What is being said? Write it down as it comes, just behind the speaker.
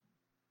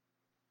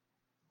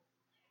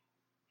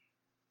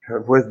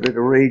Turn with me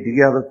to read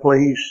together,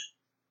 please,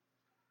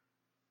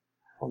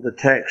 on the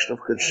text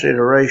of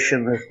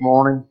consideration this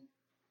morning.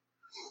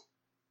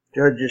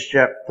 Judges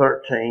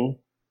chapter 13,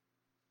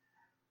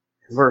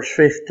 verse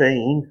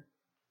 15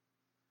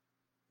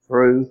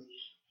 through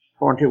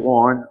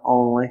 21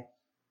 only.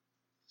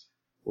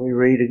 We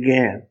read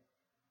again.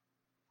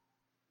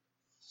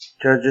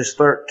 Judges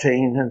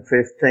 13 and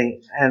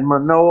 15. And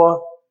Manoah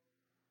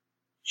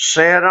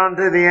said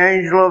unto the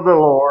angel of the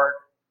Lord,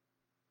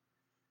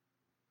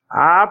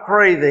 I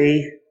pray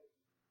thee,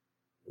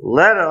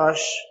 let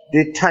us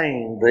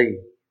detain thee.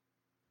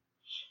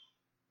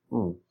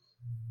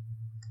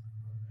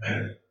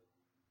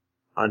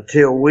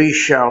 Until we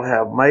shall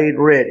have made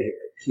ready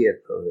a kid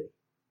for thee.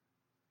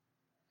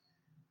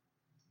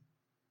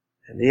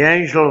 And the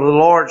angel of the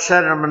Lord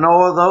said unto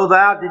Manoah, though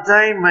thou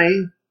detain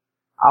me,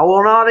 I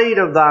will not eat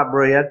of thy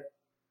bread.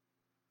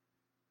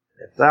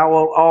 If thou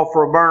wilt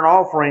offer a burnt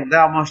offering,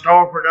 thou must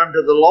offer it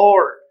unto the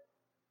Lord.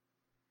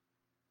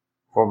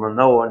 For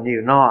Manoah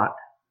knew not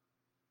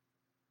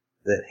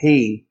that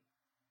he,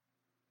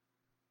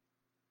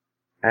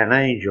 an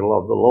angel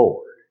of the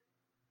Lord.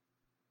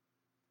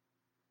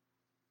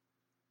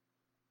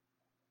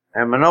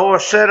 And Manoah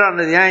said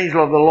unto the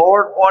angel of the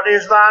Lord, what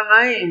is thy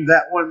name,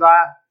 that when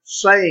thy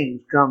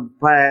sayings come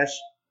to pass,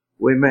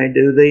 we may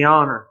do thee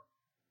honor?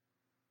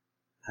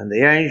 And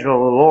the angel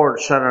of the Lord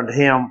said unto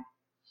him,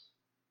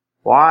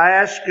 why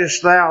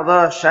askest thou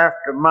thus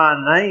after my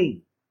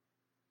name,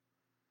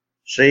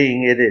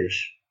 seeing it is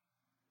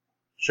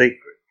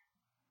secret?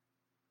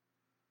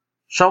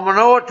 So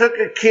Manoah took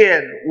a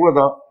kid with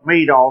a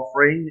meat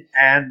offering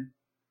and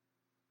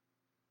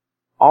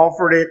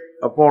offered it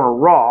upon a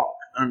rock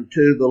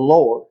unto the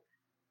Lord.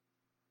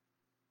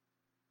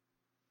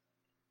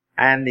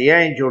 And the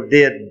angel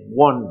did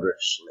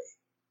wondrously.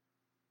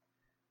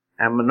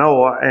 And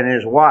Manoah and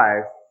his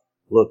wife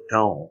looked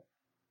on.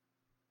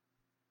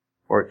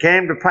 For it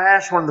came to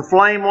pass when the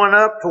flame went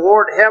up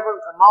toward heaven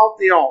from off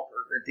the altar,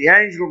 that the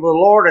angel of the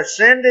Lord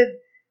ascended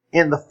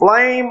in the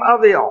flame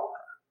of the altar.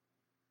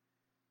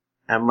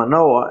 And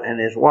Manoah and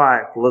his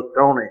wife looked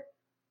on it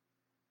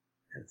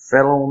and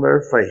fell on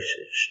their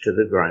faces to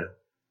the ground.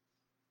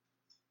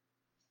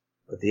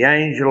 But the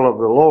angel of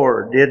the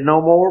Lord did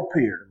no more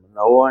appear to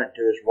Manoah and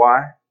to his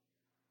wife.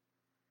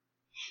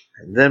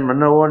 And then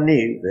Manoah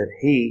knew that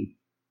he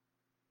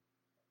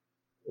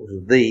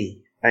was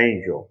the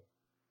angel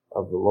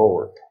of the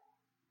Lord.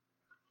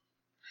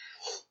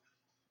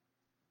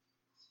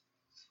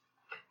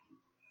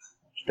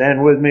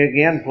 Stand with me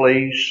again,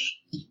 please,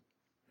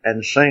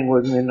 and sing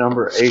with me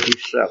number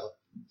 87.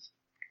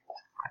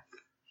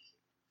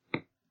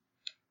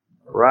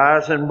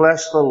 Rise and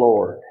bless the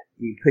Lord,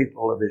 ye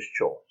people of his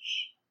choice.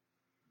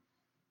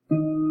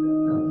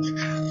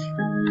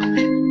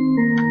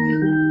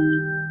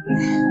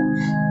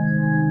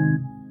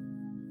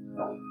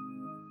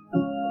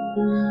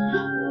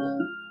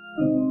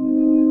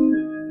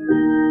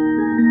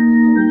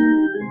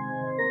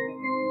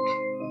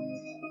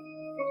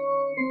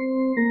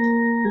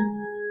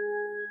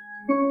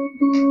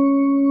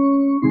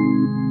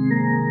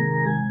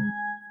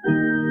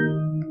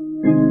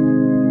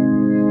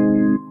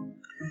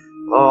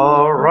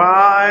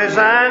 Arise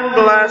and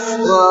bless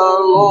the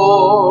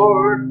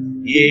Lord,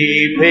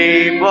 ye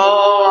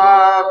people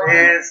of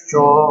his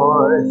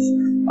choice.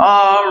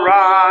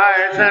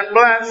 Arise and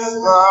bless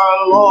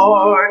the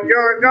Lord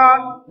your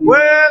God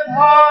with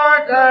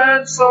heart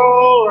and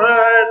soul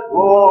and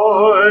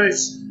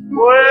voice.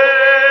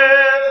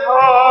 With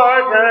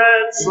heart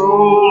and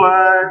soul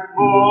and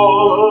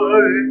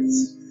voice.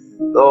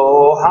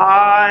 Though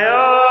high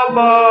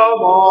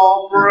above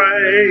all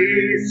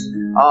praise,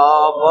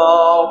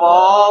 above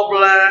all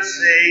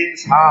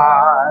blessings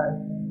high,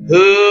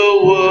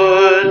 who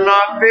would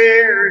not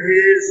fear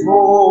his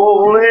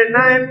holy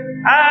name,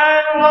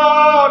 and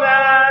laud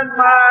and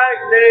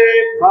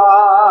magnify,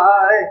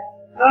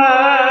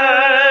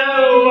 and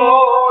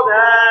laud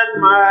and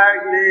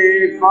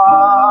magnify.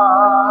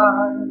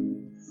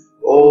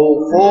 Oh,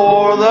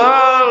 for the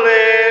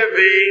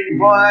living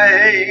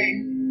flame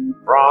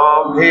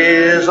from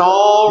his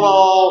own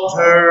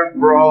altar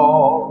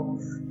brought,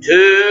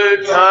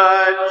 to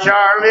touch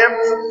our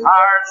lips,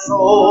 our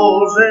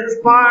souls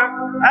inspire,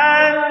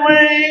 and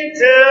wing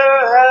to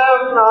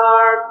heaven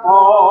our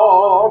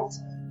thoughts,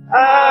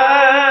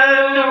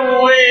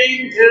 and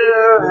wing to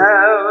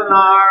heaven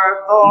our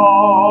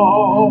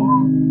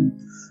thoughts.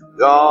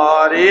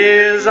 God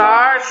is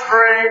our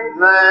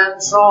strength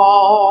and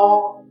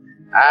song,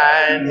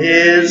 and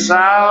his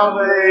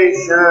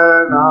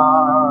salvation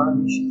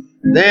ours.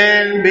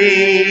 Then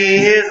be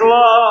his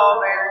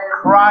love in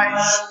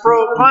Christ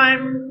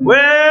proclaim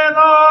with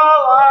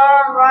all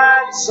our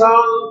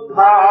ransomed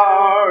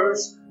powers,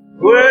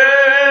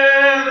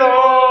 with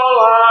all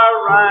our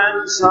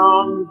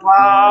ransomed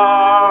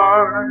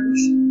powers.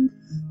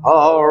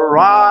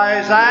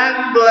 Arise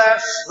and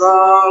bless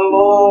the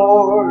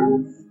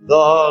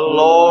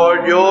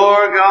Lord your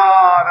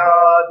God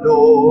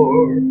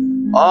adore.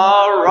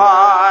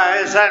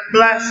 Arise and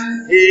bless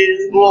bless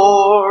His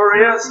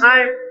glorious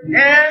name,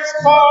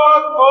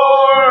 henceforth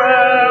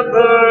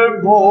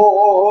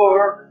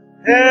forevermore.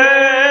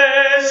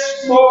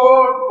 Henceforth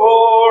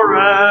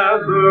forevermore.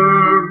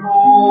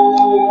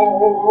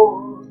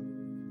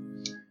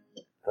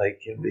 They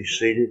can be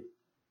seated.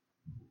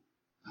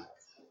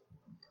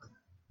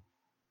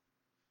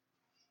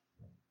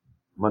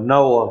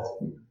 Manoah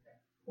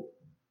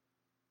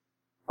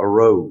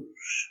arose.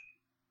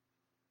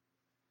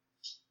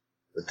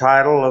 The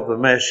title of the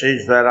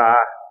message that I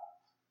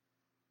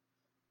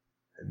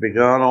had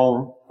begun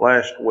on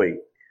last week.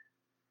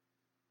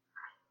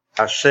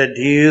 I said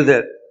to you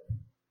that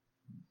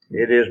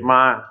it is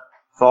my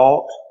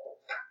thought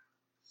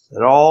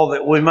that all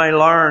that we may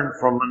learn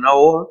from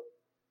Manoah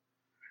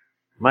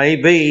may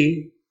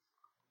be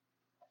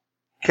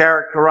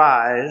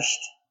characterized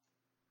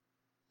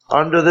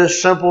under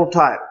this simple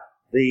title,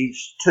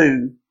 these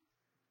two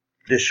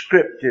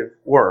descriptive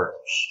words.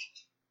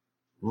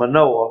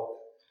 Manoah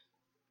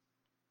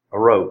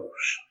arose.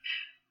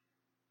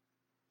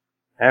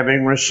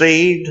 Having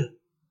received,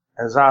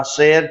 as I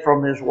said,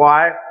 from his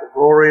wife, the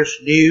glorious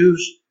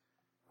news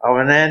of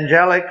an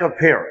angelic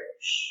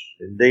appearance,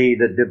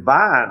 indeed a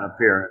divine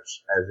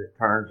appearance, as it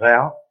turns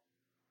out,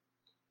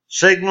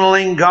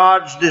 signaling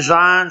God's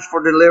designs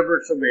for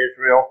deliverance of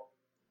Israel,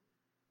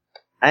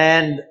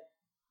 and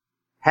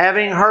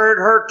having heard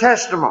her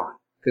testimony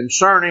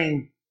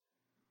concerning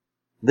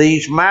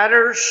these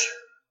matters,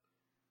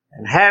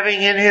 and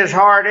having in his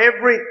heart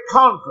every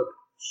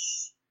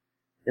confidence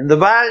in the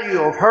value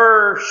of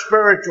her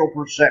spiritual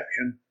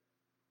perception,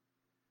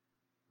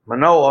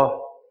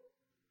 Manoah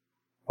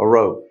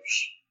arose.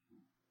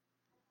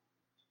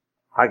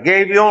 I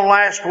gave you on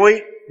last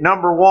week,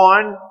 number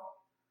one,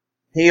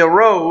 he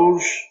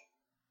arose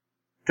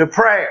to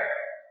prayer.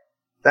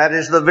 That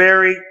is the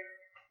very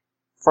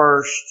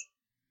first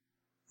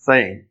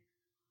thing.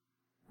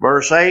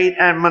 Verse 8,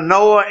 and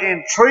Manoah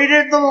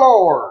entreated the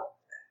Lord.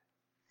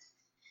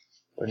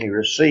 When he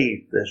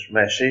received this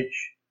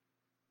message,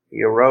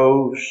 he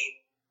arose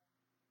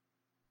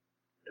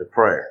to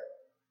prayer.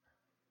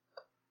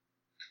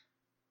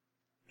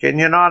 Can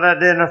you not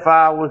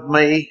identify with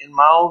me in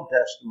my own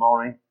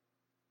testimony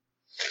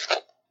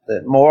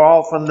that more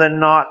often than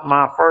not,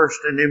 my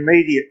first and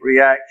immediate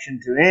reaction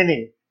to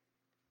any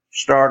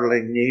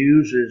startling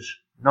news is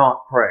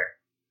not prayer?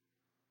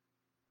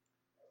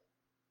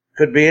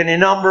 Could be any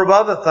number of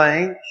other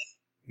things,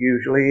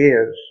 usually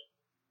is,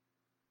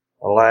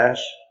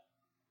 alas.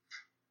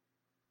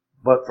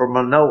 But for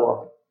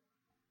Manoah,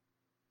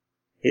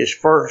 his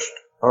first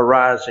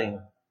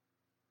arising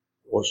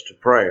was to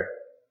prayer.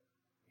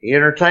 He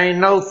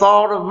entertained no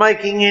thought of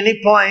making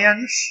any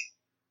plans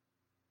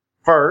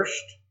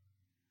first.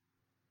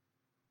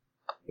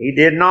 He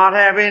did not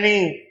have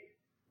any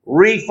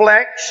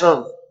reflex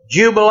of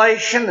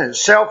jubilation and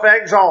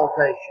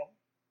self-exaltation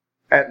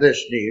at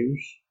this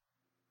news.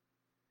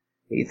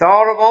 He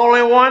thought of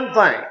only one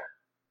thing: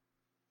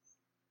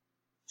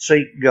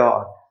 seek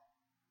God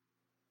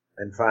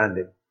and find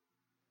Him.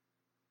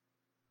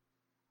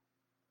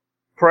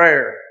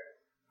 Prayer,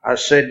 I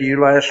said to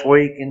you last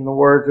week in the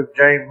words of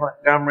James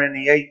Montgomery in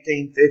the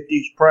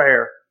 1850s,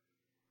 prayer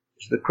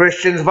is the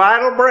Christian's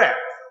vital breath,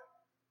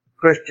 the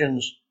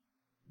Christian's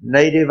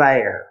native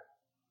air.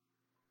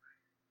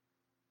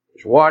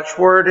 His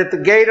watchword at the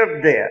gate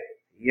of death,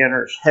 he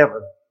enters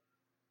heaven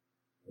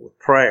with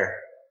prayer.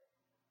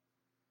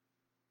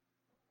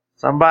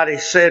 Somebody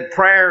said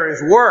prayer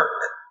is work.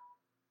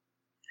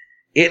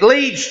 It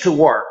leads to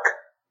work.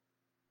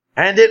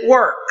 And it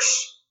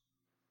works.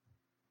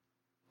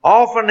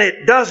 Often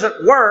it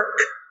doesn't work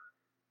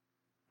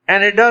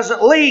and it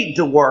doesn't lead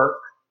to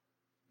work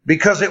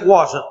because it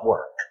wasn't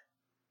work.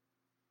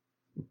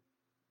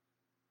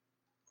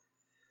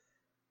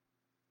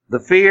 The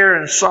fear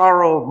and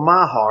sorrow of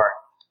my heart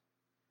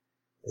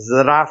is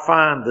that I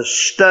find the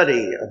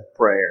study of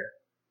prayer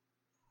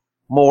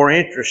more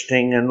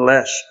interesting and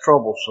less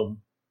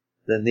troublesome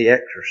than the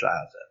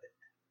exercise of it.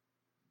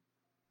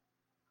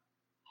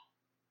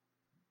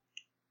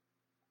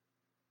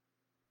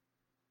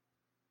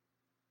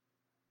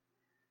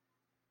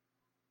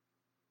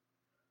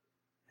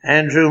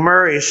 Andrew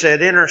Murray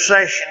said,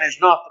 intercession is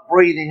not the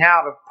breathing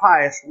out of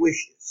pious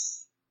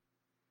wishes.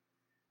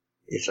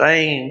 Its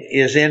aim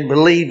is in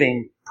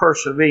believing,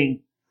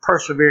 persevering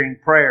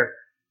prayer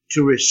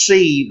to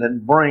receive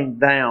and bring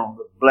down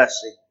the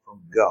blessing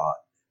from God.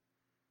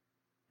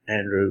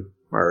 Andrew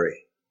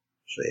Murray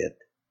said.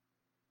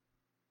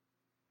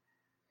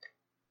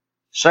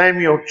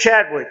 Samuel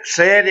Chadwick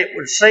said, it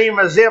would seem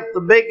as if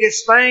the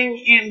biggest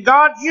thing in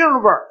God's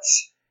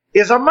universe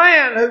is a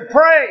man who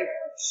prays.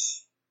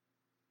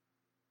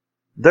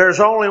 There's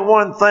only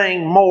one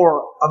thing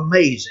more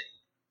amazing,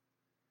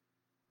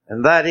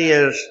 and that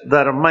is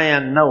that a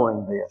man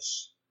knowing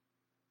this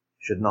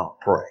should not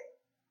pray.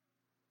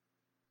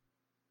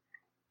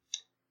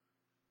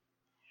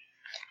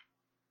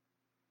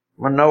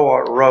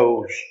 Manoah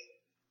rose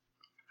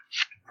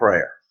to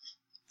prayer.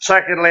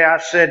 Secondly, I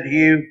said to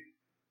you,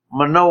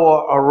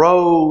 Manoah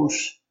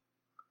arose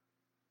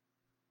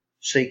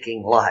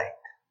seeking light.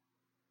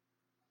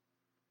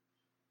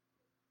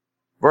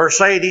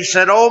 Verse 8, he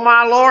said, O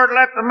my Lord,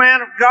 let the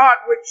man of God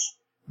which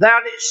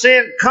thou didst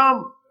send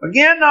come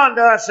again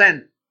unto us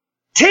and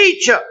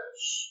teach us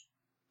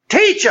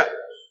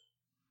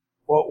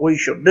what we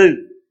shall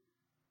do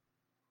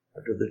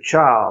unto the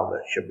child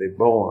that shall be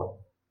born.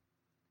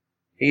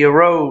 He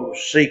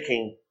arose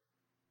seeking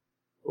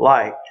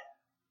light.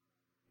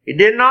 He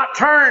did not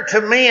turn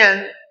to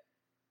men,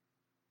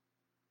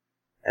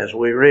 as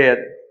we read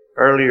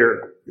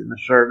earlier in the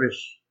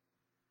service.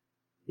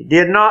 He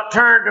did not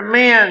turn to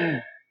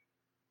men.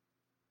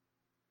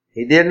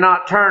 He did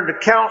not turn to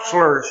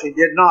counselors. He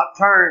did not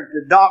turn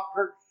to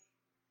doctors.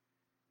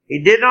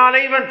 He did not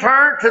even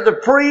turn to the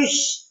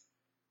priests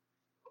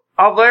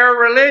of their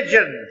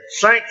religion,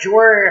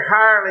 sanctuary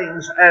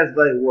hirelings as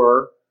they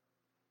were.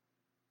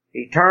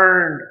 He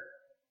turned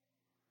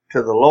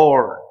to the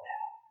Lord,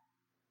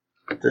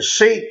 to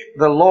seek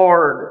the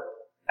Lord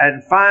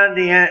and find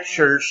the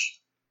answers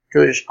to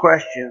his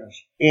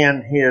questions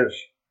in his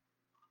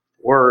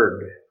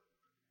Word.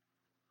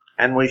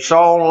 And we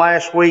saw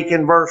last week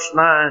in verse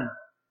 9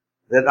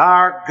 that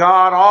our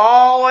God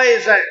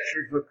always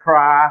answers the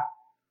cry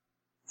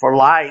for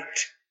light.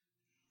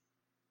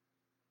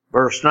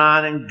 Verse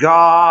 9, and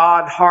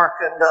God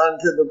hearkened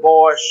unto the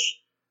voice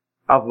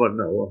of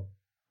Manoah.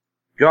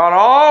 God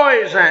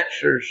always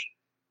answers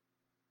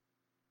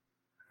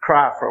the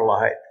cry for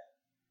light.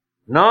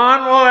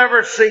 None will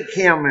ever seek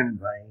him in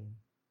vain.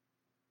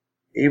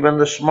 Even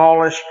the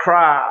smallest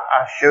cry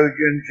I showed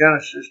you in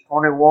Genesis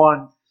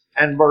 21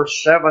 and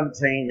verse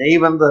 17,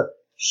 even the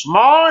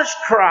smallest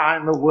cry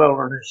in the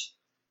wilderness,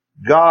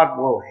 God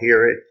will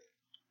hear it.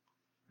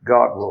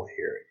 God will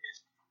hear it.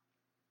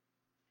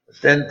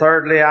 But then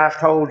thirdly, I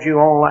told you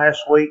on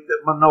last week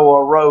that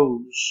Manoah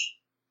rose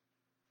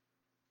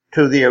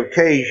to the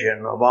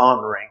occasion of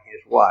honoring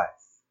his wife,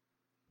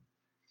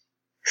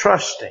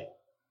 trusting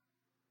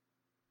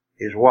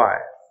his wife.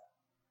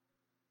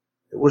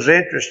 It was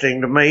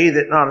interesting to me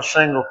that not a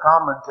single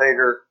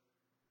commentator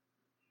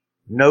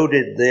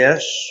noted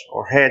this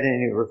or had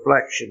any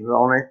reflections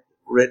on it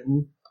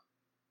written.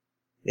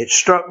 It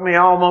struck me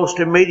almost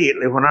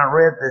immediately when I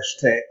read this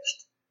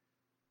text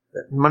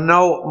that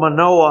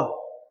Manoah,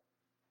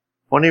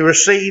 when he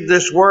received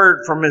this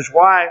word from his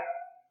wife,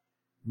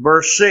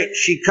 verse 6,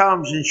 she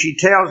comes and she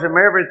tells him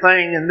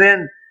everything, and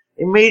then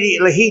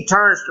immediately he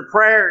turns to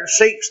prayer and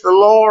seeks the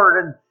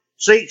Lord and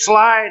seeks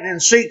light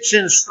and seeks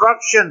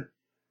instruction.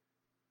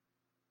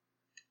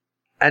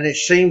 And it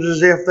seems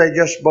as if they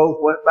just both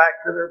went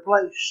back to their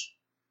place.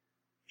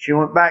 She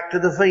went back to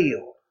the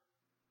field,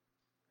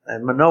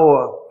 and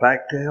Manoah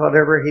back to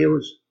whatever he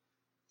was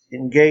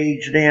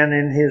engaged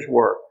in his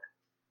work.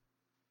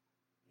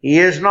 He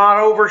is not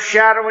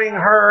overshadowing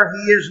her.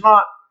 He is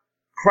not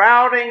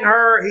crowding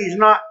her. He's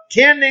not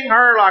tending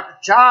her like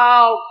a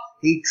child.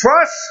 He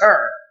trusts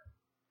her.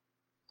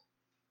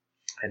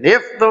 And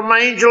if the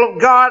angel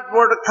of God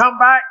were to come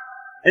back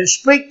and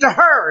speak to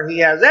her, he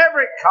has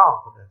every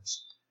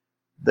confidence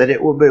that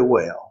it will be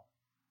well.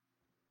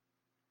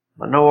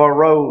 Manoah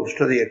rose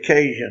to the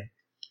occasion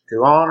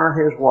to honor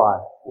his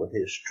wife with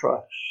his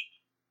trust.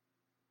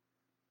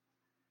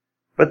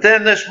 But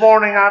then this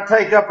morning I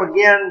take up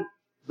again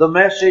the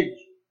message,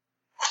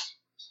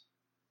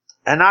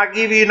 and I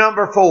give you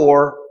number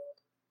 4,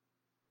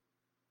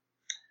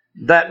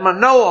 that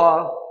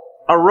Manoah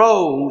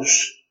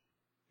arose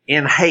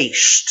in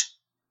haste.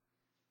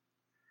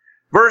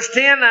 Verse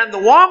 10, and the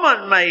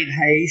woman made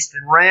haste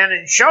and ran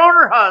and showed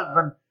her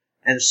husband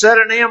and said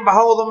unto him,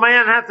 behold, the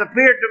man hath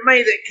appeared to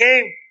me that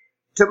came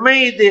to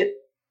me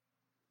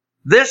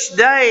this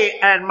day.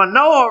 And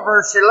Manoah,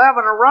 verse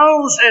 11,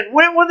 arose and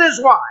went with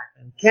his wife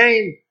and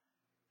came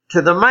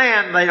to the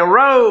man. They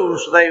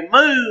arose, they moved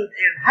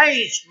in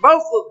haste,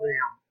 both of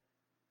them.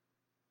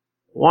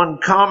 One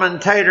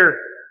commentator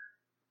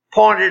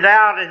pointed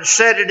out and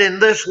said it in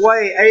this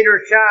way.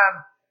 Arose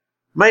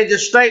made the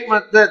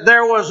statement that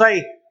there was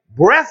a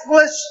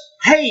breathless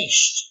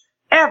haste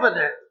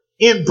evident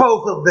in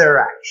both of their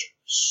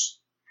actions.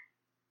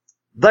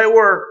 They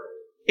were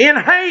in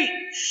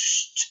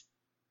haste.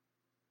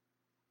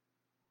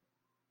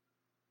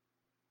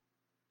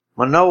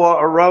 Manoah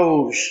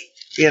arose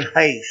in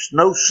haste.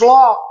 No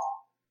sloth,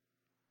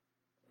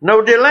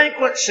 no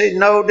delinquency,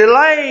 no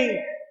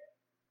delay,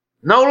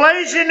 no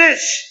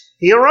laziness.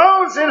 He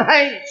arose in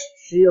haste.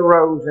 She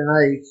arose in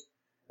haste.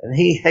 And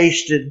he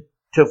hasted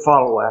to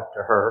follow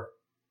after her.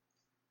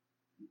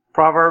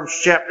 Proverbs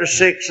chapter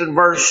 6 and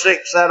verse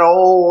 6, that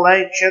old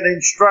ancient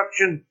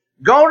instruction,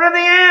 go to the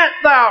ant,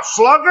 thou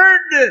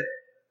sluggard,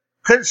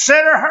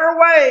 consider her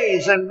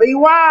ways and be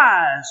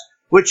wise,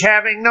 which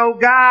having no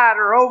guide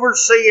or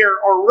overseer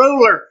or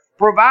ruler,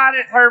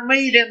 provideth her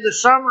meat in the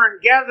summer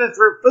and gathereth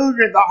her food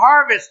in the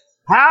harvest.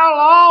 How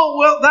long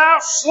wilt thou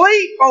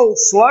sleep, O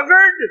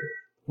sluggard?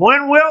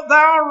 When wilt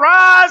thou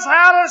arise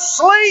out of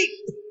sleep?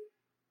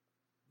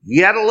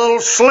 Yet a little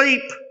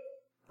sleep,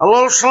 a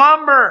little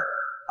slumber,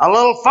 a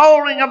little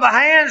folding of the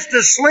hands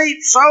to sleep,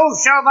 so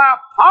shall thy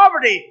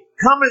poverty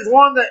come as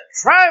one that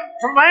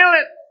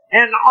travaileth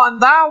and on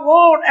thy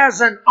wont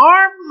as an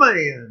armed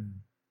man.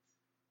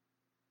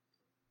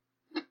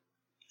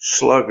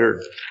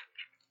 Sluggard,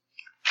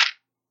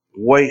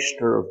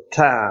 waster of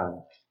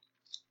time.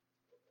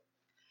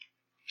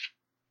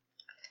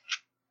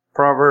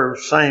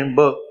 Proverbs, same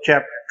book,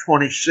 chapter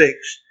 26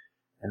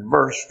 and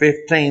verse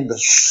 15. The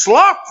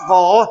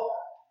slothful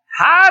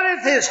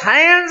hideth his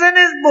hands in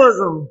his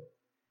bosom.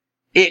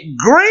 It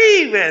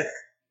grieveth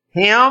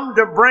him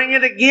to bring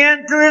it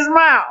again to his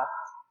mouth.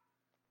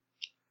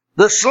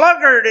 The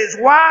sluggard is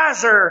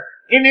wiser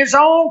in his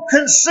own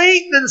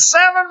conceit than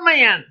 7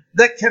 men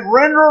that can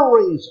render a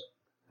reason.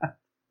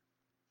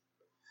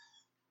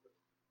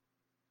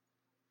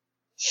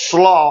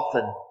 Sloth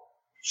and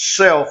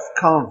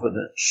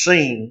self-confidence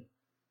seem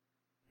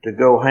to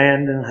go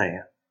hand in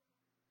hand.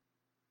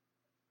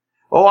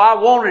 Oh, I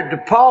wanted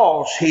to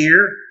pause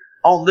here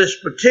on this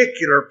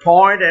particular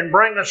point and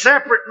bring a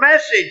separate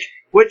message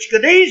which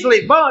could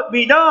easily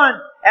be done,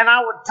 and I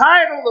would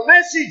title the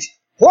message,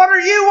 What Are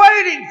You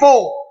Waiting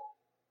For?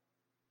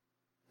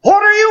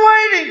 What are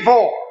you waiting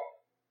for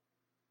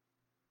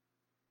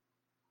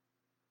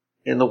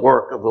in the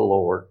work of the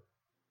Lord?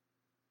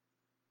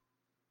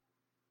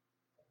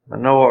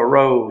 Manoah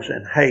arose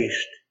in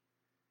haste.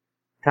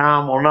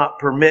 Time will not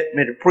permit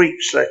me to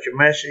preach such a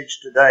message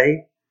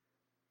today,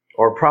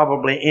 or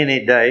probably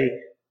any day.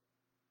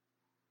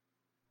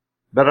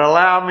 But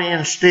allow me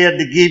instead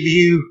to give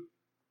you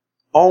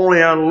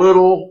only a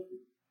little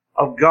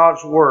of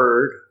God's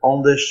Word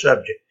on this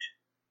subject.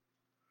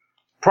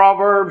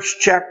 Proverbs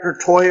chapter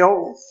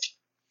 12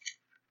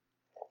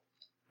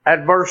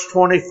 at verse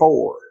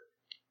 24.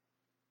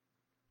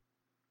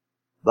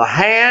 The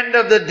hand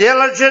of the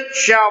diligent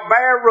shall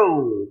bear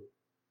rule,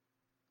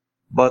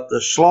 but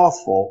the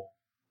slothful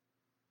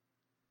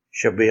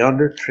shall be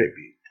under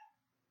tribute.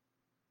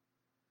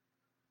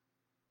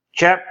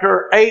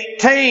 Chapter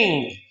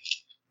 18.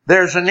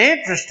 There's an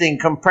interesting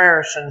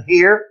comparison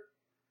here.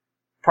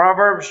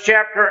 Proverbs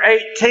chapter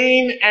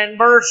 18 and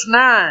verse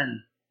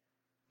 9.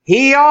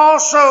 He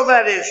also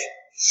that is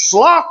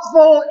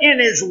slothful in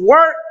his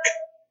work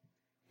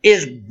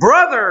is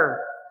brother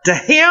to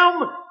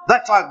him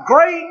that's a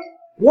great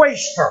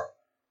waster.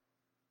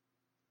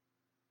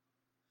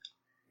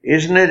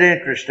 Isn't it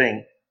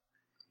interesting?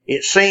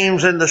 It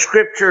seems in the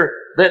Scripture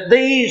that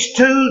these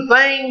two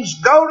things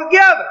go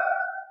together.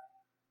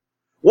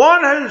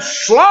 One who's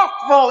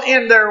slothful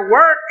in their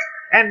work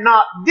and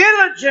not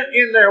diligent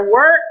in their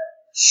work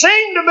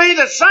seem to be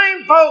the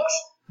same folks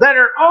that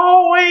are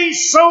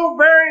always so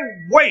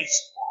very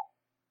wasteful.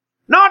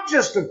 Not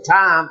just of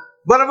time,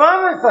 but of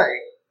other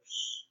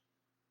things.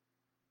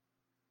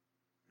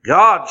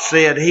 God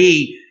said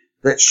he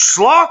that's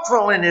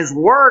slothful in his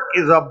work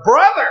is a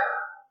brother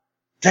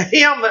to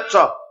him that's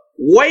a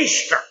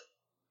waster.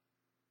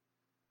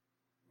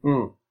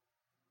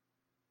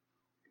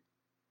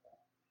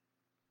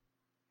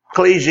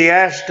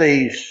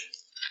 Ecclesiastes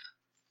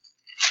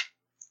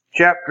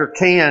chapter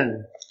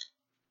 10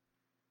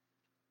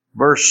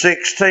 verse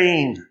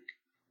 16.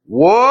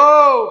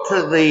 Woe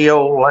to thee,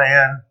 O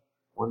land,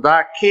 when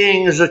thy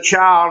king is a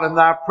child and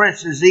thy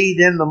princes eat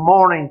in the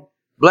morning.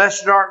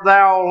 Blessed art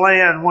thou, O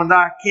land, when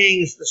thy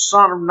king is the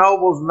son of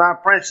nobles and thy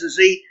princes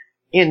eat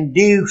in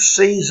due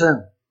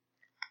season,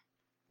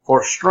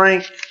 for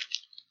strength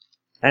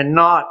and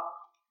not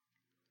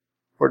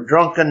for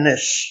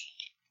drunkenness.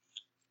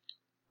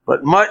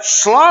 But much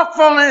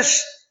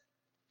slothfulness,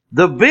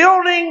 the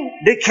building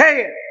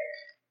decayeth,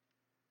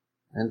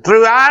 and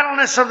through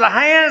idleness of the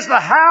hands the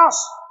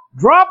house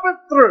droppeth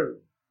through.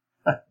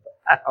 The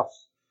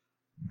house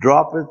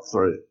droppeth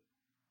through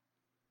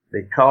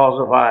because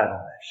of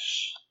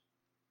idleness.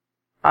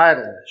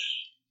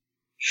 Idleness,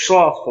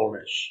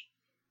 slothfulness,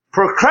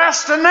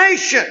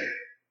 procrastination.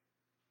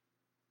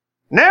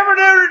 Never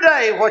do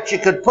today what you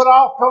could put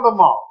off till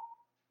tomorrow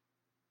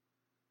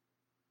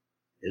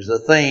is the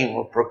theme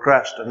of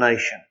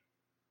procrastination.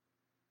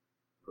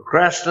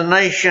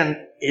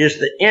 Procrastination is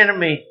the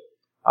enemy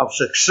of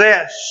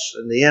success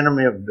and the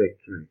enemy of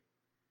victory.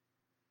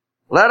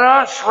 Let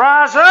us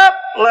rise up.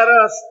 Let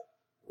us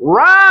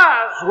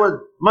rise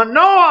with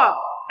Manoah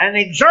and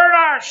exert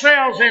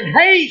ourselves in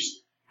haste.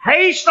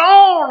 Haste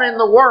on in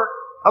the work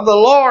of the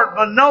Lord.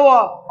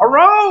 Manoah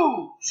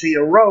arose. He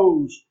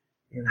arose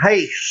in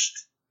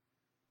haste.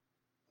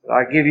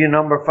 I give you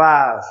number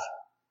 5.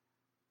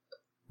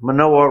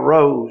 Manoah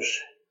arose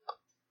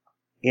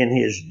in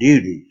his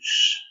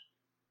duties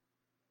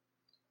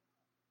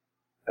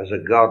as a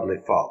godly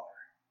father.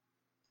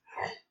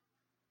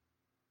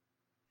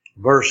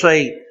 Verse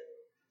 8,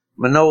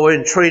 Manoah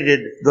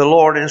entreated the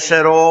Lord and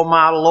said, O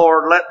my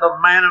Lord, let the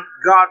man of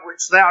God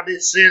which thou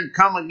didst send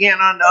come again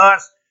unto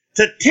us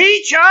to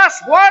teach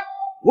us what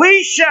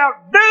we shall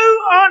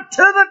do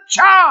unto the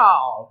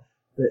child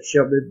that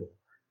shall be born.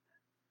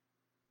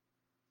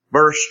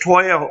 Verse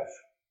 12,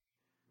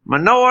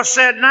 Manoah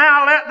said,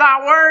 Now let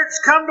thy words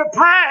come to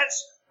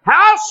pass.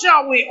 How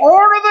shall we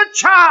order the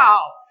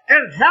child,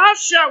 and how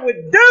shall we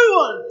do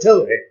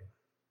unto it?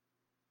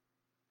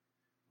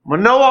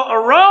 Manoah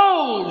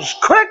arose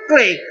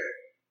quickly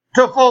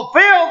to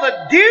fulfill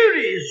the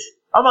duties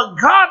of a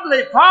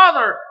godly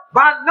father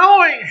by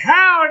knowing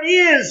how it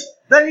is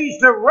that he's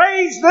to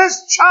raise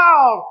this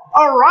child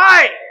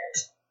aright.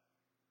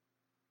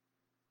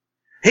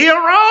 He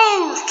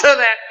arose to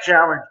that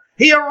challenge.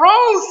 He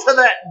arose to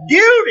that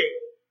duty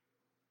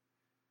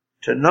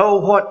to know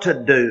what to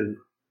do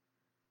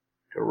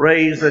to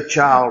raise the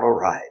child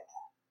aright.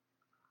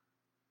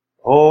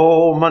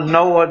 Oh,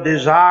 Manoah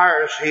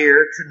desires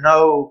here to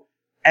know,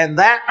 and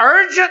that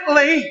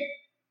urgently,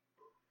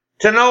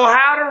 to know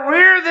how to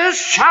rear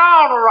this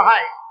child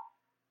aright.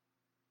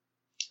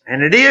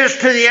 And it is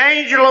to the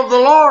angel of the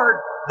Lord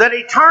that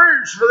he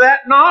turns for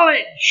that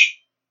knowledge.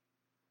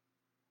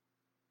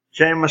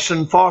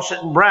 Jamieson, Fawcett,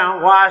 and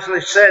Brown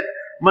wisely said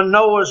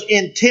Manoah's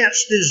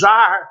intense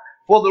desire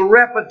for the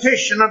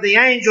repetition of the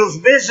angel's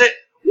visit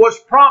was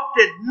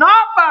prompted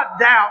not by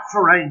doubts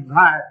or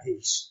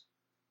anxieties,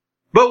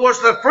 but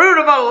was the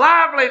fruit of a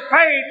lively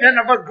faith and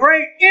of a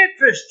great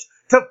interest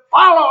to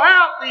follow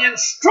out the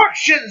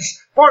instructions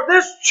for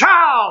this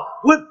child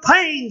with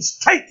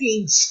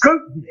painstaking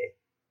scrutiny.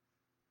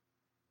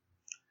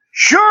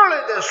 Surely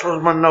this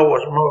was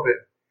Manoah's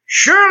motive.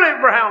 Surely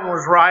Brown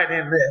was right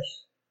in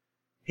this.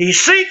 He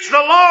seeks the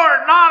Lord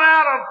not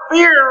out of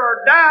fear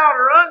or doubt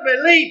or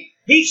unbelief.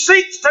 He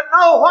seeks to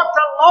know what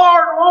the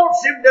Lord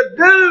wants him to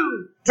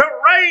do to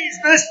raise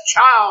this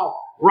child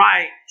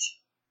right.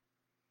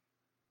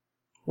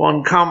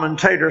 One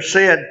commentator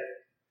said,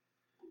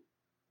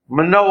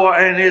 Manoah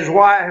and his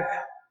wife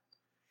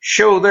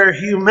show their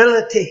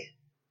humility,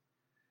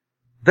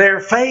 their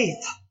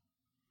faith,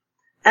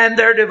 and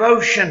their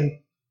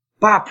devotion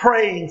by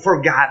praying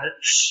for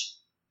guidance.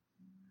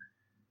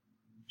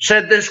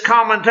 Said this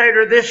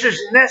commentator, this is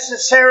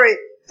necessary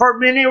for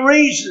many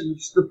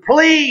reasons. The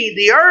plea,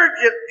 the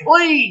urgent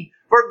plea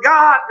for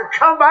God to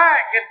come back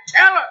and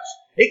tell us,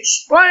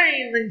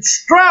 explain,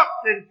 instruct,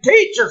 and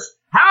teach us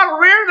how to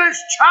rear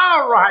this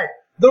child right.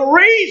 The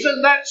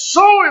reason that's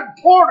so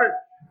important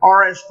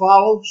are as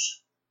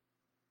follows.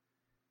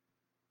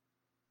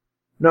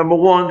 Number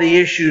one, the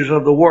issues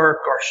of the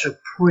work are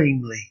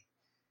supremely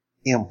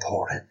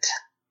important.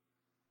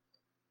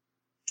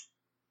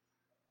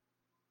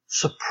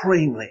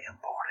 Supremely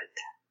important.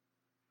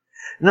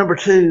 Number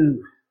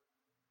two,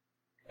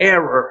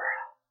 error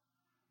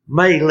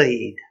may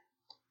lead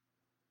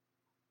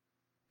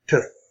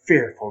to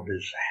fearful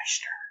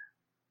disaster.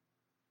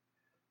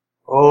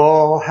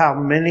 Oh, how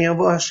many of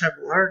us have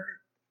learned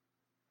it?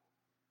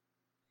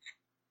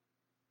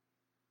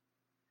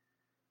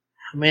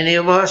 How many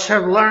of us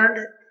have learned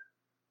it?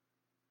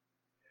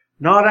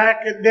 Not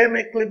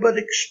academically, but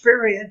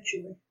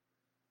experientially.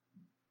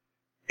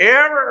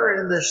 Error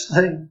in this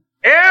thing,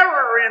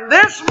 error in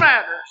this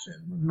matter,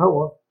 said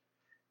Manoah,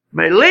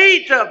 may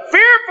lead to a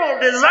fearful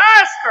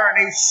disaster,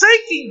 and he's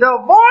seeking to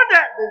avoid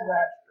that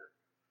disaster.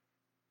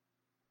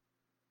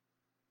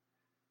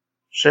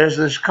 Says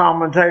this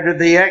commentator,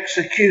 the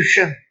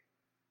execution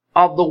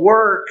of the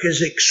work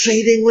is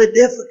exceedingly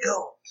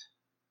difficult.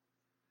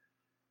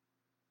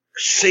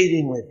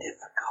 Exceedingly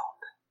difficult.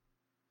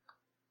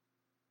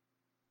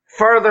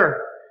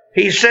 Further,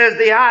 he says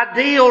the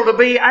ideal to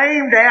be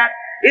aimed at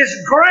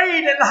is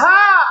great and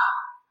high,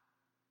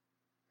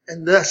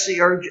 and thus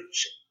the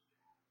urgency.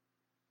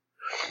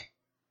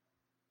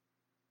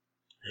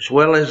 As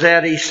well as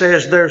that, he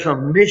says there's a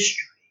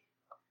mystery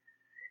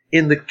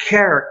in the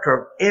character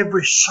of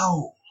every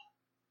soul.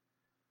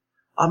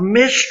 A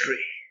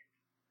mystery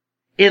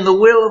in the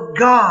will of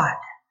God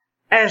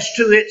as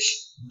to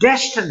its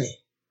destiny.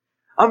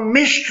 A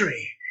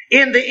mystery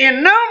in the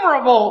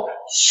innumerable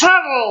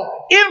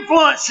subtle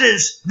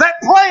influences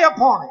that play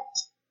upon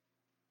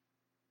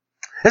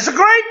it. It's a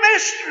great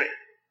mystery.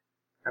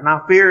 And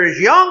I fear as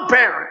young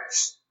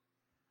parents,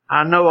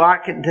 I know I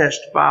can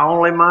testify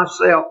only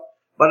myself,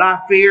 but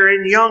I fear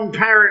in young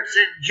parents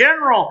in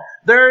general,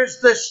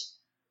 there's this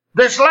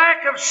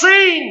lack of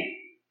seeing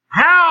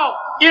how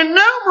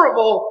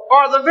innumerable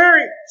are the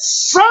very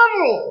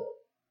subtle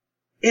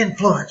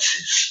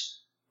influences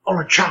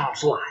on a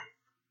child's life.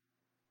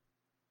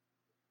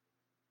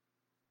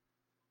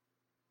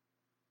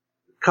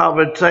 The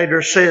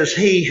commentator says,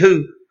 he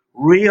who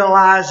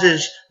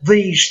realizes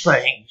these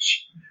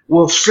things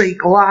will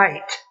seek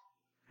light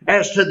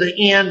as to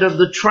the end of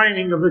the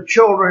training of the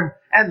children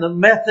and the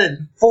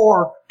method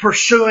for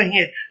pursuing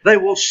it. They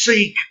will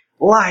seek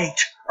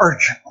light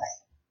urgently.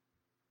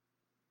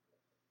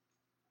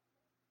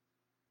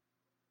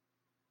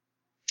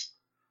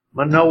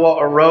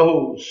 Manoah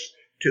arose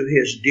to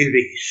his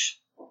duties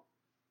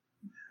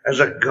as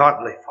a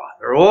godly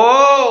father.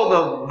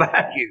 Oh,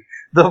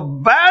 the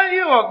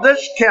value of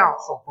this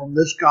counsel from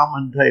this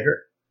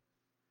commentator.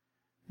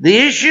 The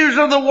issues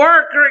of the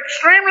work are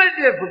extremely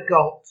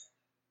difficult.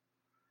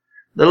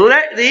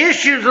 The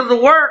issues of the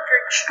work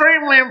are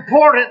extremely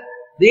important.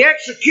 The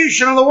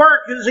execution of the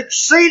work is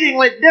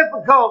exceedingly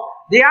difficult.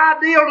 The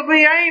ideal to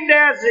be aimed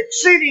at is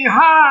exceeding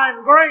high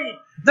and great.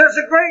 There's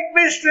a great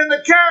mystery in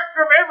the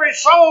character of every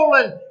soul,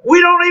 and we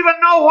don't even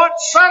know what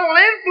subtle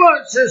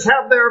influences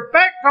have their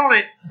effect on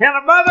it.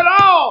 And above it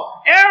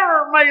all,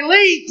 error may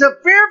lead to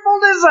fearful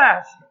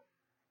disaster.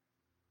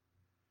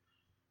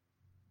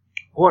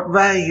 What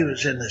value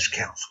is in this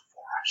counsel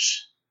for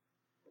us?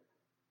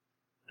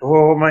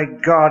 Oh, may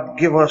God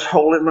give us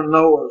holy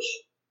Manoahs,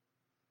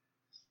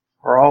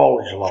 or all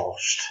is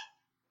lost.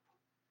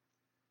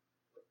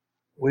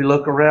 We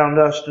look around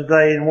us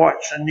today and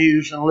watch the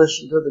news and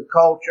listen to the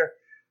culture,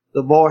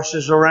 the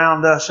voices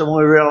around us, and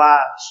we realize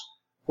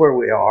where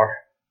we are.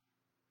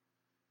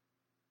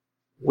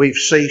 We've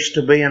ceased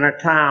to be in a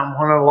time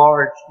when a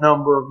large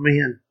number of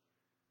men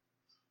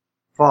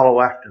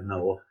follow after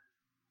Noah,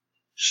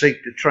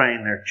 seek to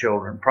train their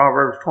children.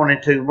 Proverbs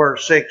 22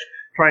 verse 6,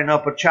 train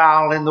up a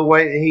child in the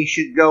way that he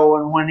should go,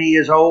 and when he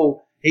is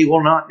old, he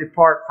will not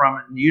depart from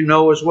it. And you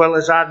know as well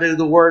as I do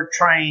the word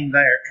train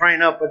there.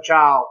 Train up a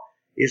child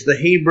is the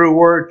Hebrew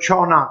word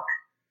chonach,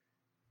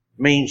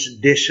 means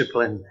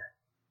discipline.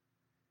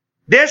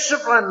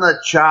 Discipline the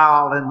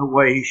child in the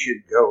way he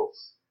should go.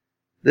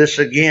 This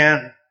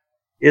again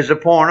is a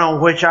point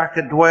on which I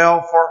could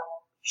dwell for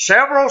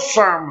several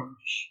sermons,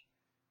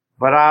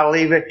 but I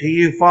leave it to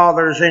you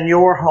fathers in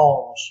your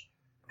homes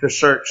to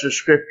search the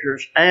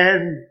Scriptures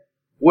and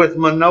with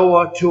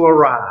Manoah to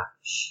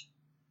arise.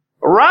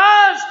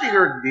 Arise to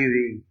your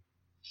duty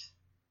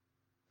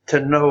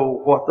to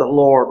know what the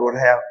Lord would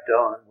have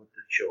done with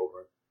the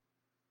children.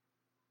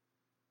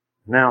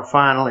 Now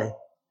finally,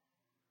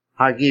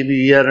 I give you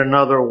yet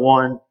another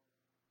one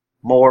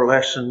more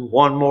lesson,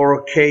 one more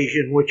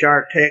occasion which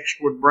our text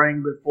would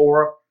bring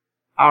before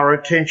our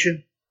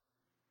attention.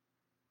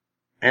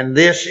 And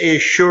this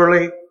is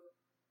surely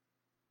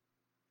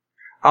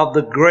of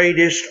the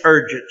greatest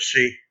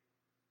urgency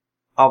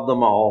of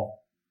them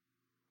all.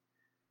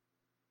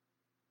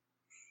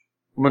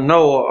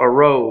 Manoah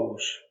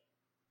arose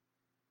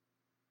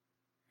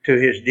to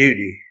his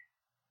duty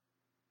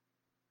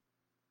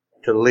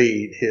to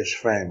lead his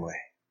family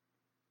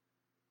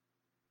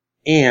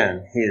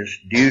in his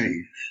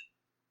duties,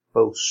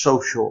 both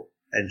social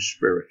and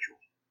spiritual.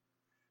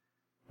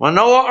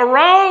 Manoah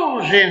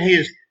arose in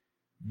his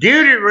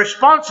duty,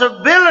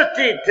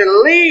 responsibility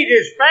to lead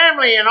his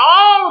family in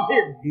all of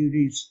his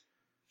duties,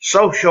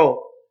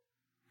 social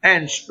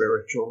and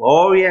spiritual.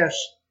 Oh yes,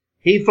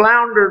 he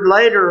floundered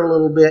later a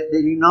little bit,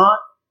 did he not?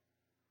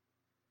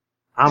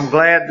 I'm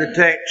glad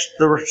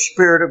the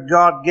Spirit of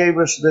God gave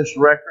us this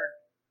record.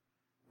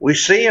 We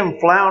see him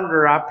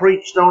flounder. I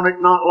preached on it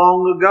not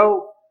long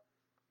ago.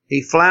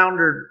 He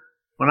floundered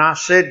when I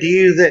said to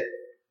you that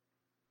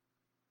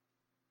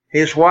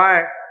his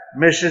wife,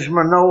 Mrs.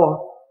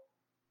 Manoah,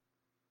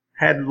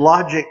 had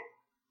logic,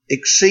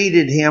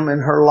 exceeded him in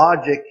her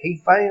logic.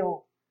 He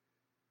failed.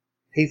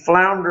 He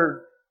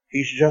floundered.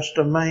 He's just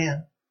a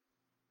man.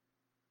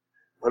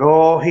 But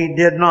oh, he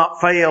did not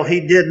fail.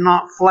 He did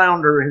not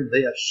flounder in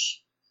this.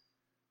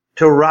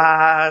 To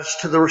rise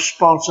to the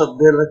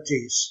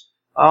responsibilities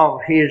of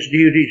his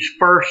duties,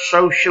 first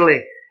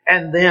socially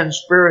and then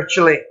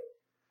spiritually.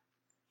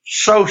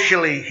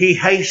 Socially, he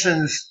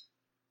hastens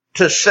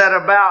to set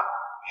about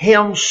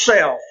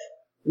himself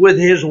with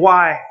his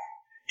wife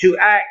to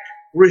act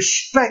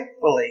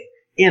respectfully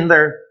in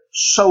their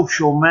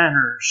social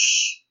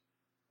manners.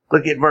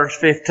 Look at verse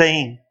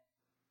 15.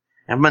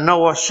 And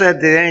Manoah said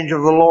to the angel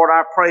of the Lord,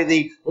 I pray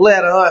thee,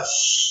 let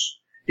us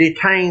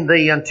detain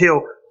thee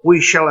until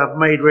we shall have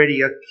made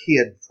ready a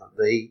kid for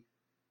thee.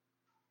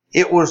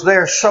 It was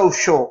their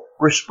social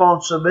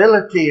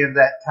responsibility in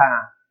that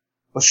time.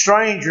 A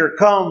stranger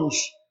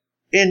comes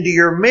into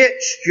your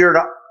midst, you're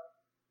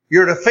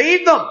to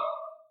feed them.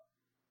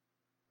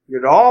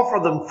 You're to offer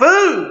them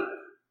food,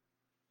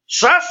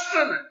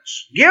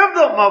 sustenance. Give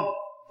them of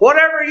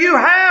whatever you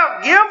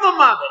have. Give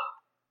them of it.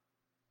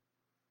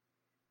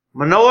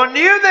 Manoah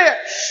knew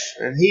this,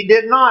 and he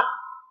did not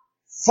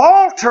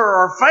falter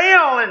or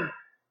fail in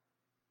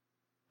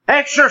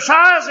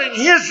exercising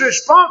his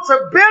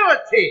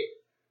responsibility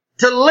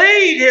to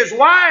lead his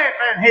wife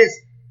and his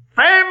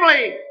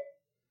family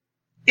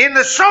in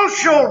the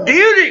social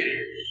duties.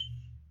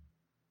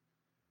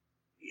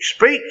 He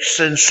speaks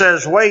and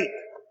says, wait,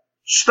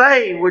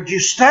 stay, would you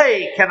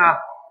stay? Can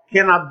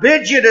I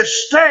bid you to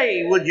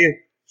stay? Would you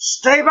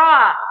stay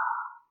by?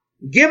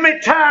 Give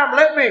me time,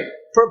 let me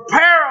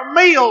prepare a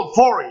meal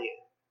for you.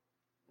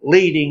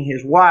 Leading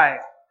his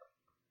wife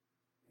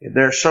in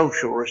their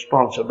social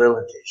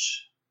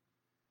responsibilities.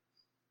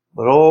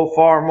 But oh,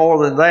 far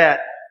more than that,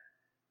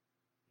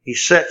 he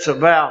sets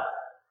about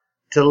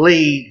to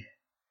lead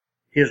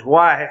his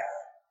wife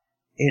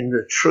in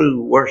the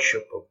true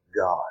worship of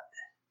God.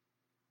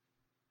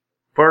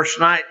 Verse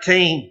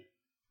 19.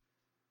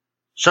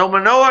 So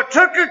Manoah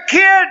took a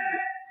kid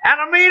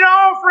and a meat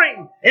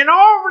offering and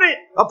offered it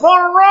upon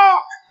a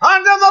rock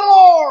unto the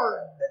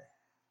Lord.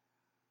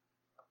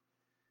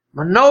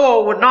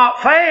 Manoah would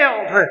not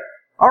fail to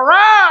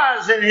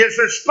arise in his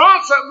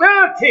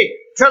responsibility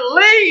to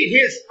lead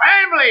his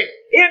family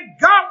in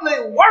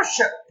godly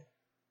worship.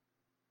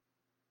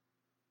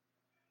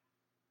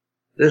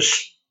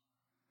 This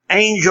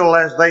angel,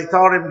 as they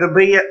thought him to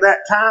be at that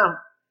time,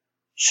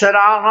 said,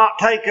 I'll not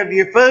take of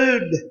your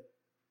food,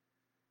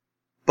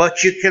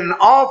 but you can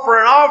offer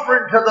an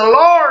offering to the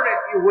Lord if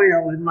you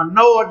will. And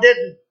Manoah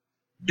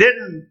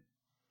didn't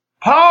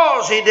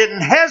pause. He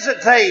didn't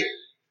hesitate.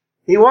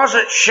 He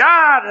wasn't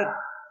shy to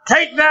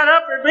take that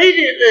up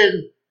immediately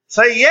and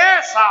say,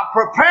 yes, I'll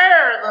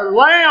prepare the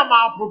lamb,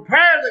 I'll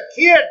prepare the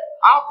kid,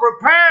 I'll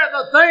prepare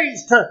the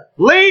things to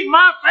lead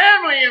my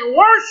family in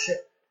worship.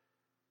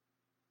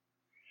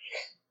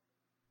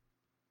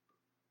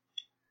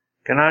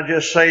 Can I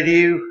just say to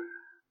you,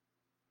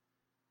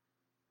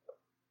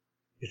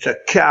 it's a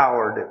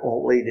coward that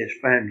won't lead his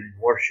family in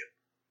worship.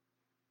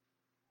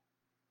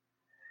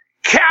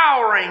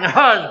 Cowering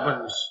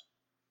husbands,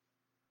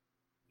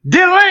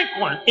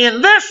 delinquent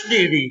in this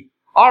duty,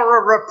 are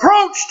a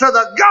reproach to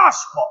the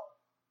gospel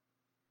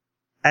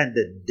and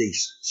to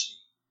decency.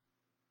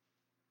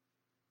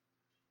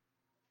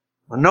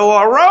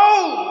 Manoah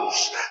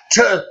rose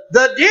to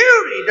the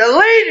duty to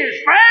lead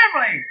his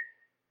family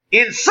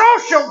in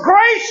social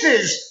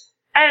graces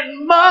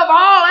and above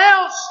all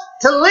else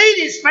to lead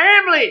his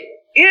family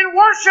in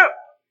worship.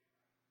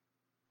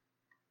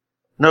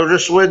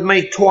 Notice with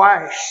me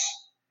twice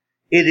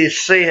it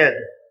is said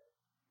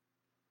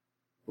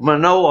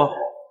Manoah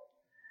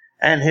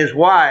and his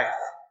wife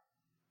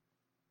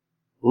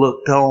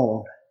looked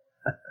on.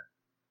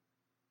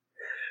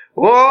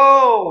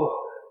 Whoa!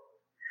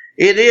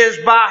 It is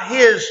by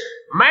his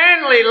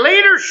manly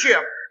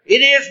leadership,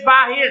 it is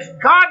by his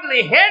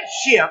godly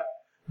headship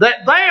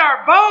that they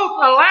are both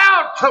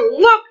allowed to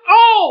look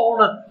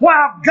on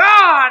while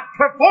God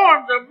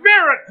performs a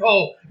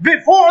miracle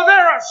before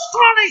their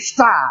astonished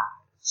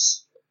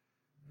eyes,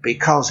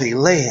 because he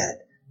led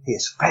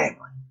his family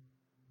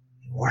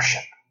in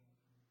worship.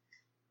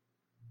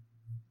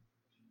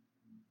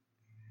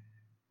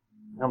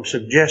 I'm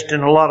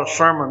suggesting a lot of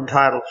sermon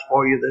titles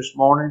for you this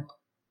morning.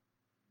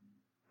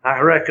 I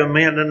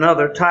recommend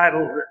another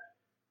title.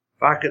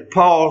 If I could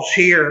pause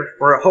here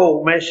for a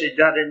whole message,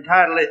 I'd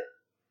entitle it,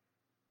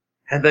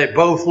 And They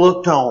Both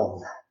Looked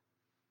On.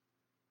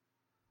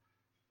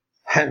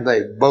 And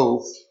they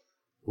both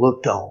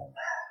looked on.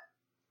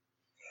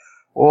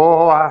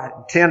 Oh, I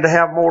intend to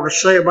have more to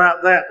say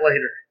about that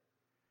later.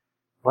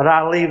 But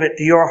I leave it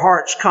to your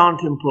heart's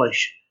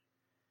contemplation.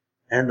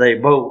 And they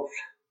both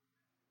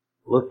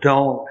looked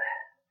on.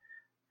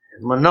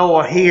 And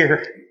Manoah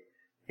here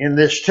in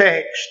this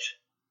text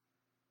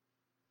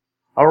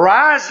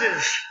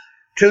arises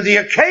to the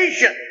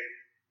occasion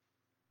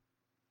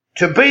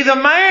to be the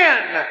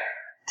man,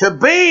 to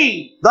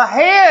be the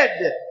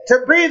head,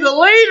 to be the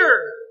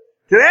leader,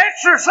 to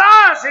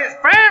exercise his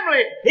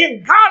family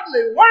in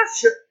godly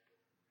worship.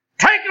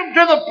 Take them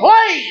to the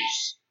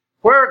place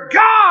where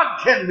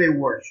God can be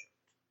worshipped.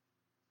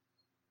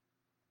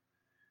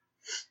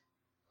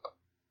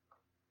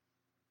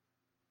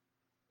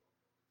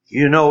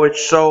 You know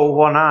it's so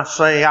when I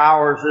say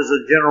ours is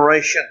a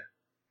generation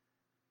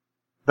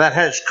that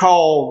has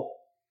called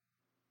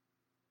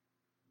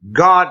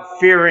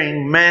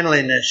God-fearing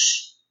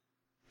manliness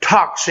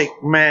toxic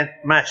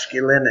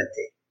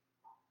masculinity.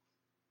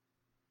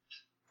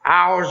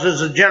 Ours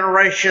is a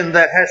generation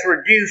that has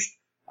reduced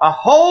a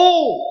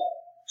whole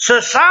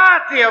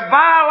society of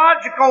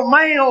biological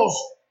males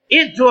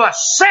into a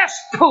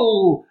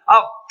cesspool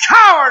of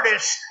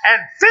cowardice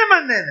and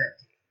femininity.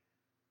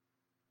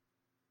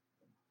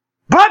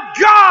 But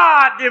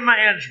God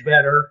demands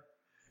better.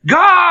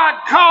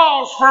 God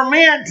calls for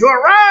men to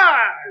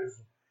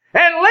arise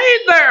and lead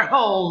their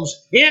homes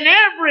in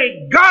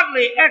every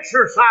godly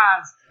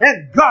exercise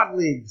and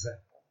godly example.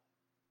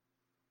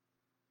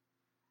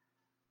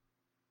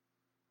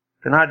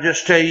 Can I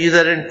just tell you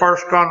that in 1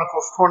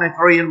 Chronicles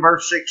 23 and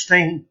verse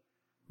 16,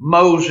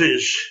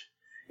 Moses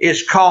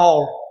is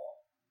called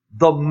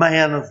the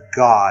man of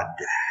God.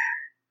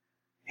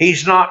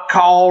 He's not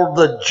called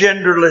the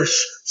genderless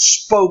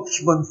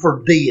spokesman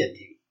for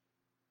deity.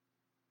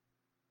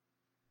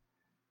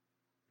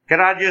 Can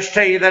I just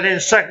tell you that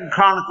in 2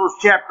 Chronicles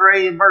chapter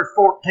 8 and verse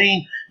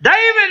 14,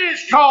 David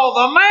is called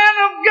the man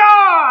of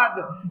God,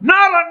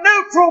 not a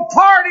neutral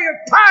party of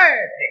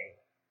piety.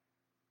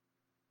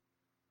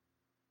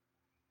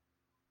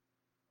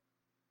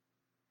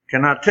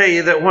 Can I tell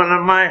you that when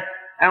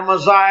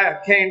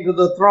Amaziah came to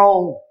the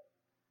throne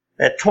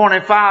at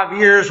 25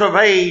 years of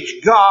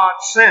age, God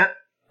sent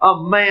a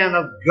man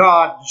of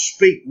God to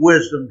speak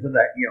wisdom to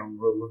that young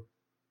ruler.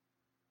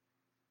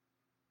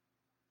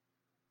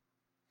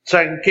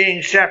 2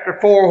 Kings chapter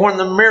 4, when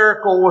the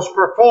miracle was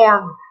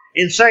performed,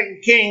 in 2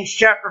 Kings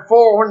chapter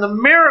 4, when the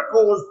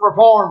miracle was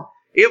performed,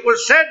 it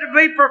was said to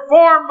be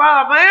performed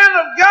by a man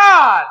of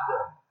God.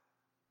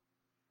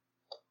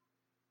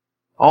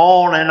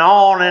 On and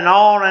on and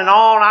on and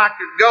on I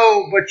could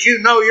go, but you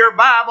know your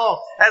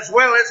Bible as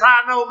well as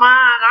I know mine.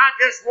 I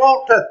just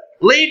want to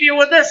leave you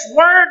with this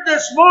word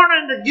this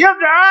morning to give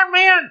to our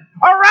men.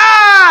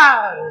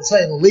 Arise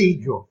and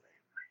lead your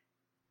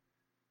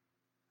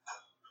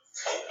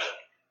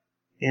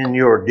family in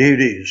your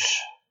duties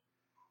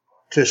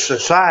to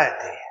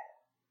society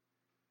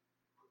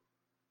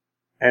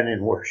and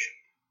in worship.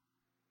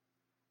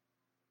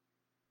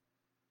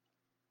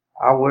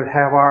 I would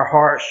have our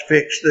hearts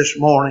fixed this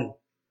morning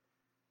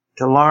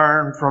to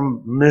learn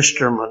from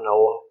Mr.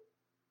 Manoah.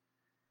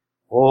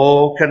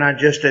 Oh, can I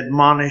just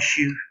admonish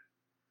you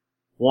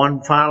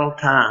one final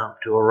time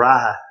to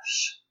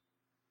arise.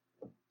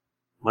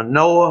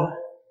 Manoah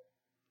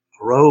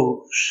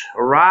arose.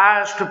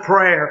 Arise to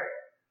prayer.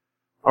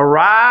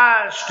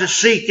 Arise to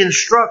seek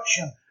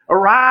instruction.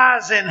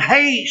 Arise in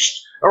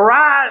haste.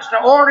 Arise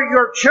to order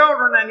your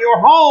children and your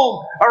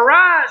home.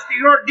 Arise to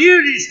your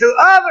duties to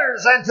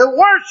others and to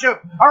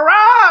worship.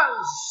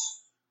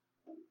 Arise,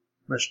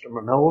 Mr.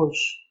 Manoahs.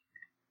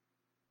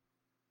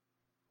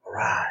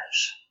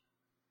 Arise.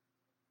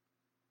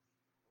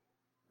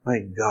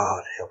 May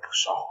God help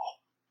us all.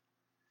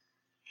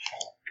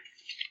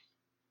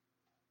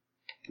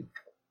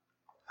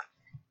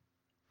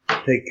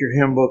 Take your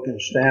hymn book and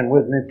stand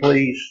with me,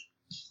 please.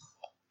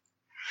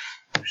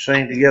 We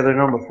sing together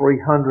number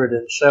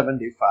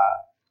 375.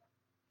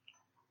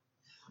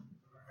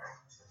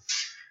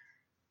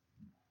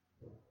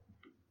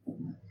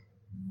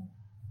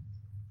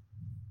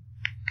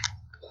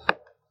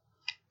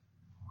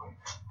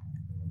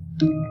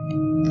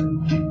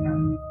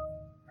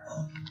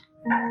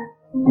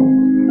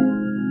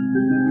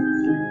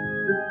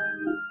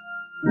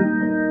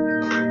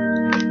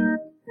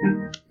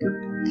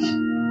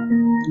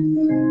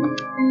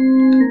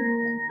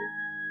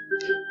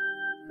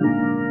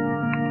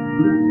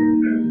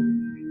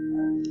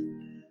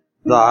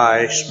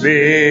 Thy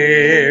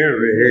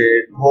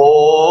Spirit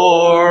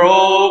pour,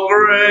 O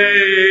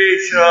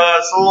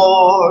gracious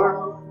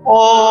Lord,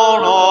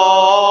 on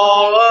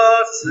all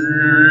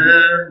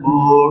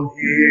assembled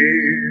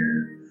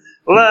here.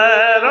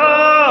 Let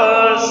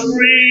us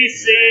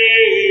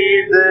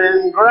receive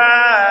the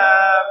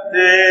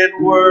engrafted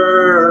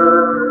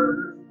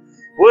word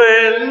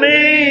with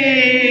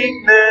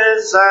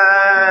meekness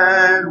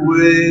and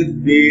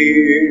with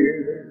fear.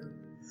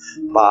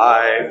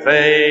 By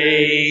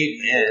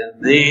faith in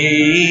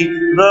Thee,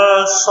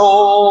 the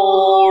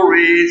soul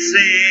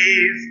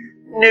receives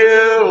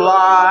new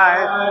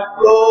life,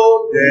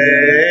 though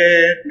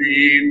dead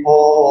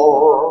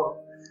before.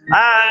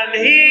 And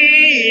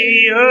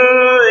he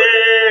who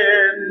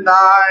in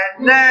Thy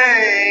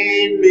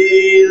name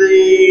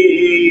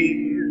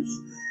believes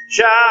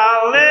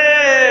shall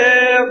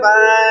live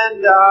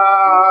and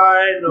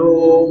die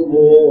no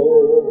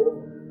more.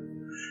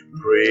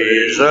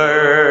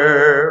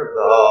 Preserve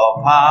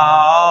the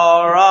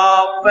power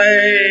of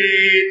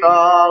faith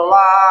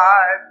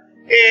alive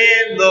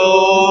in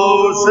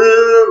those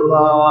who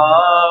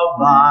love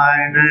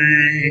Thy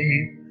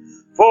name.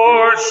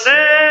 For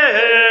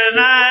sin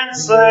and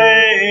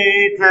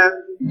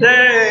Satan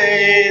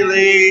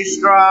daily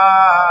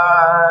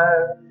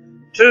strive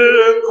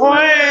to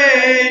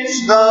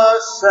quench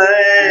the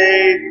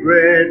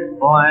sacred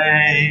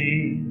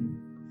flame.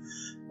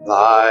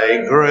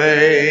 Thy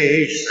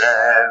grace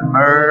and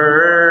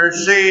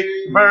mercy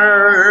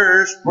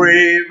first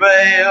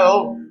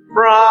prevail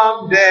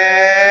from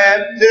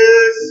death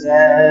to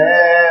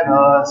set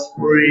us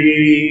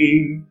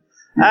free,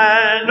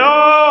 and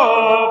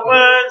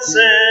open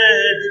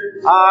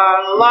since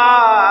our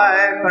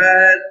life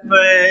had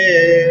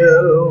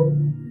failed,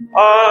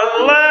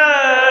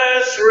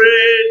 unless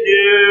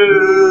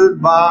renewed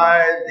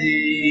by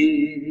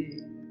Thee.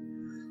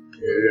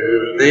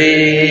 To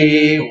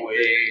Thee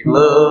we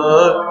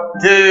look,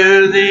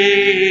 to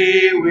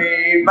Thee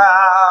we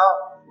bow,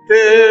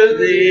 to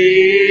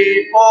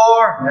Thee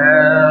for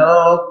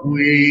help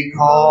we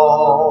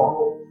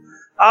call.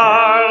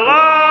 Our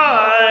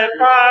life,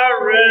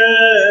 our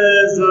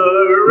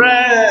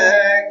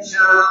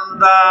resurrection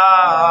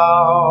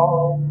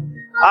Thou,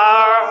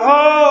 our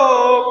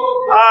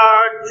hope,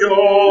 our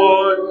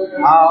joy,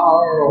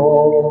 our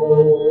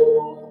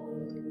all.